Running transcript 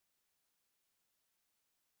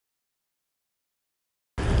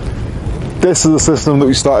This is a system that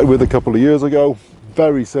we started with a couple of years ago.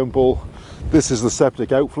 Very simple. This is the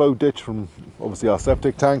septic outflow ditch from obviously our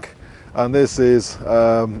septic tank, and this is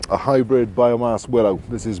a hybrid biomass willow.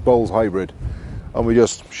 This is Bowles hybrid, and we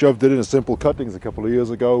just shoved it in as simple cuttings a couple of years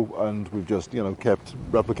ago, and we've just kept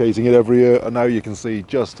replicating it every year, and now you can see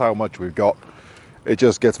just how much we've got. It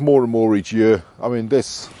just gets more and more each year. I mean,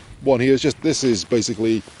 this one here is this is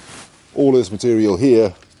basically all this material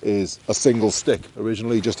here is a single stick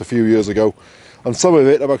originally just a few years ago, and some of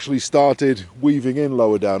it I've actually started weaving in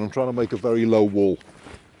lower down. I'm trying to make a very low wall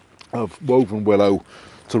of woven willow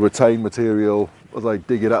to retain material as I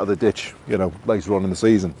dig it out of the ditch later on in the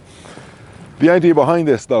season. The idea behind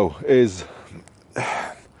this though is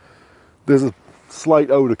there's a slight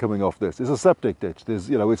odor coming off this. It's a septic ditch. There's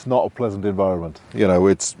it's not a pleasant environment.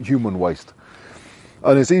 It's human waste.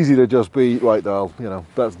 And it's easy to just be, right, well,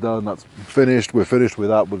 that's done, that's finished, we're finished with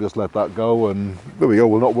that, we'll just let that go, and there we go,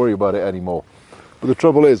 we'll not worry about it anymore. But the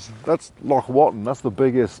trouble is, that's Loch Watton, that's the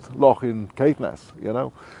biggest loch in Caithness,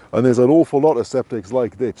 and there's an awful lot of septics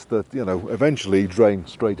like this that, eventually drain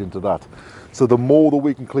straight into that. So the more that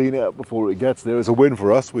we can clean it up before it gets there, it's a win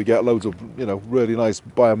for us. We get loads of, really nice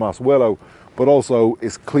biomass willow, but also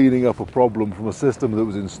it's cleaning up a problem from a system that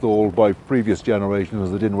was installed by previous generations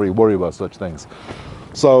that didn't really worry about such things.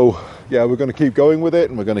 So yeah, we're going to keep going with it,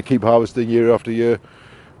 and we're going to keep harvesting year after year,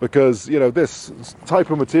 because this type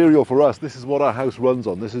of material for us, this is what our house runs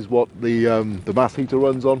on. This is what the mass heater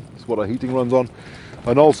runs on. It's what our heating runs on.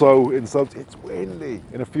 And also, it's windy.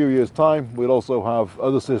 In a few years' time, we'll also have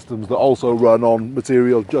other systems that also run on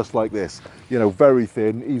material just like this. Very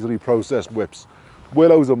thin, easily processed whips.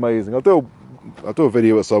 Willow's amazing. I'll do a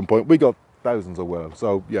video at some point. We got thousands of willow,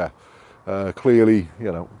 so yeah, clearly,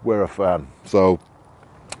 we're a fan. So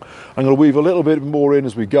I'm going to weave a little bit more in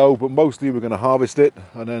as we go, but mostly we're going to harvest it,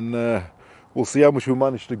 and then we'll see how much we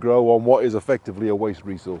manage to grow on what is effectively a waste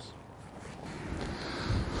resource.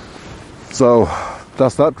 So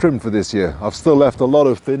that's that trim for this year. I've still left a lot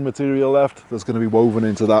of thin material left that's going to be woven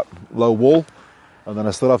into that low wall, and then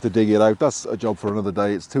I still have to dig it out. That's a job for another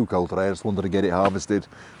day. It's too cold today. I just wanted to get it harvested,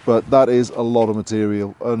 but that is a lot of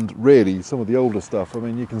material. And really, some of the older stuff, I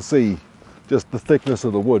mean, you can see just the thickness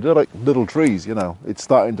of the wood. They're like little trees, it's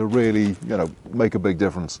starting to really make a big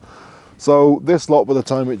difference. So this lot, by the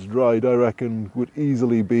time it's dried, I reckon would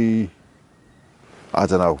easily be, I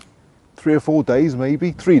don't know, 3 or 4 days,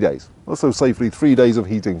 maybe 3 days. Also safely 3 days of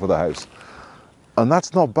heating for the house. And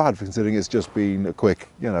that's not bad considering it's just been a quick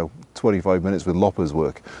 25 minutes with loppers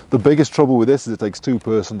work. The biggest trouble with this is it takes 2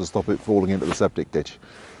 person to stop it falling into the septic ditch.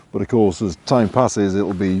 But of course, as time passes,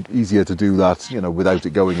 it'll be easier to do that without it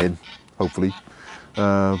going in, hopefully.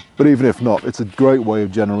 But even if not, it's a great way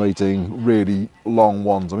of generating really long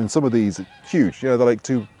ones. I mean, some of these are huge, they're like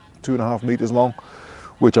 2.5 meters long,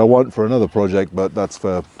 which I want for another project, but that's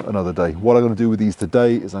for another day. What I'm going to do with these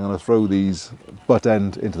today is I'm going to throw these butt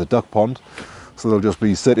end into the duck pond. So they'll just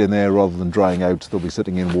be sitting there rather than drying out. They'll be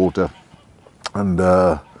sitting in water, and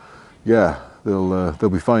yeah, they'll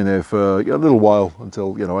be fine there for a little while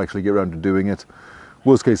until I actually get around to doing it.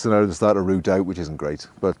 Worst case scenario, they start to root out, which isn't great,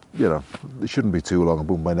 but it shouldn't be too long, and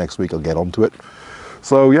boom, by next week I'll get onto it.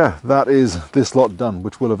 So yeah, that is this lot done,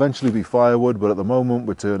 which will eventually be firewood, but at the moment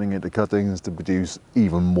we're turning into cuttings to produce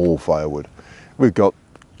even more firewood. We've got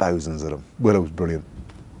thousands of them. Willow's brilliant.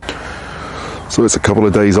 So it's a couple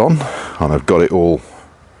of days on, and I've got it all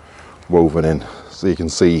woven in, so you can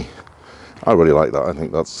see. I really like that. I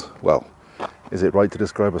think that's, well, is it right to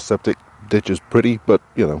describe a septic ditch as pretty? But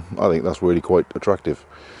I think that's really quite attractive.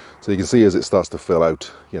 So you can see as it starts to fill out,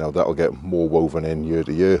 that'll get more woven in year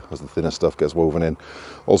to year as the thinner stuff gets woven in.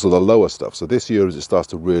 Also the lower stuff. So this year, as it starts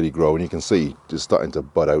to really grow, and you can see it's starting to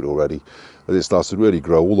bud out already. As it starts to really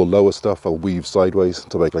grow, all the lower stuff I'll weave sideways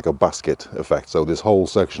to make like a basket effect. So this whole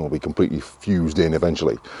section will be completely fused in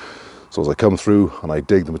eventually. So as I come through and I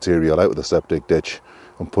dig the material out of the septic ditch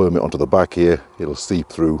and put it onto the back here, it'll seep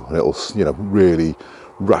through, and it'll really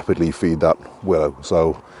rapidly feed that willow.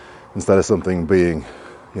 So instead of something being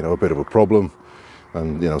a bit of a problem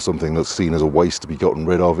and something that's seen as a waste to be gotten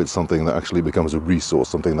rid of, it's something that actually becomes a resource,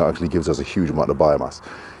 something that actually gives us a huge amount of biomass.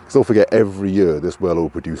 Because don't forget, every year this willow will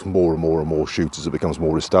produce more and more and more shoots as it becomes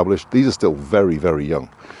more established. These are still very, very young.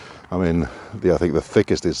 I mean, I think the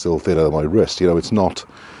thickest is still thinner than my wrist. It's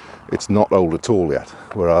not old at all yet.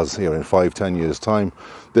 Whereas in 5-10 years time,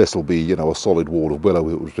 this will be a solid wall of willow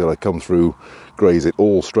that will be able to come through, graze it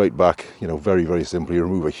all straight back, very, very simply,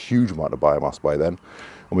 remove a huge amount of biomass by then.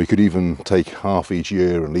 And we could even take half each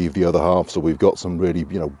year and leave the other half, so we've got some really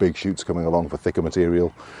big shoots coming along for thicker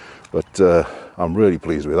material. But I'm really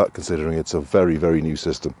pleased with that, considering it's a very, very new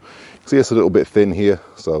system. See, it's a little bit thin here,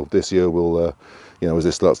 so this year we'll, you know, as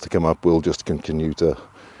this starts to come up, we'll just continue to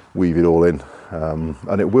weave it all in.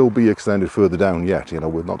 And it will be extended further down yet. You know,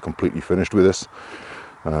 we're not completely finished with this.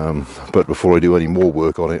 But before I do any more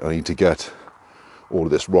work on it, I need to get all of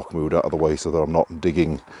this rock moved out of the way so that I'm not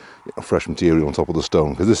digging, you know, fresh material on top of the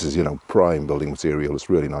stone, because this is, you know, prime building material. It's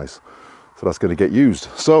really nice. So that's going to get used.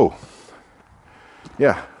 So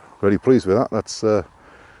yeah, really pleased with that. That's a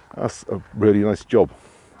really nice job.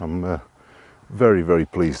 I'm very, very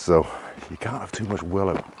pleased. So you can't have too much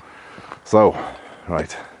willow. So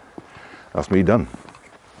right, that's me done.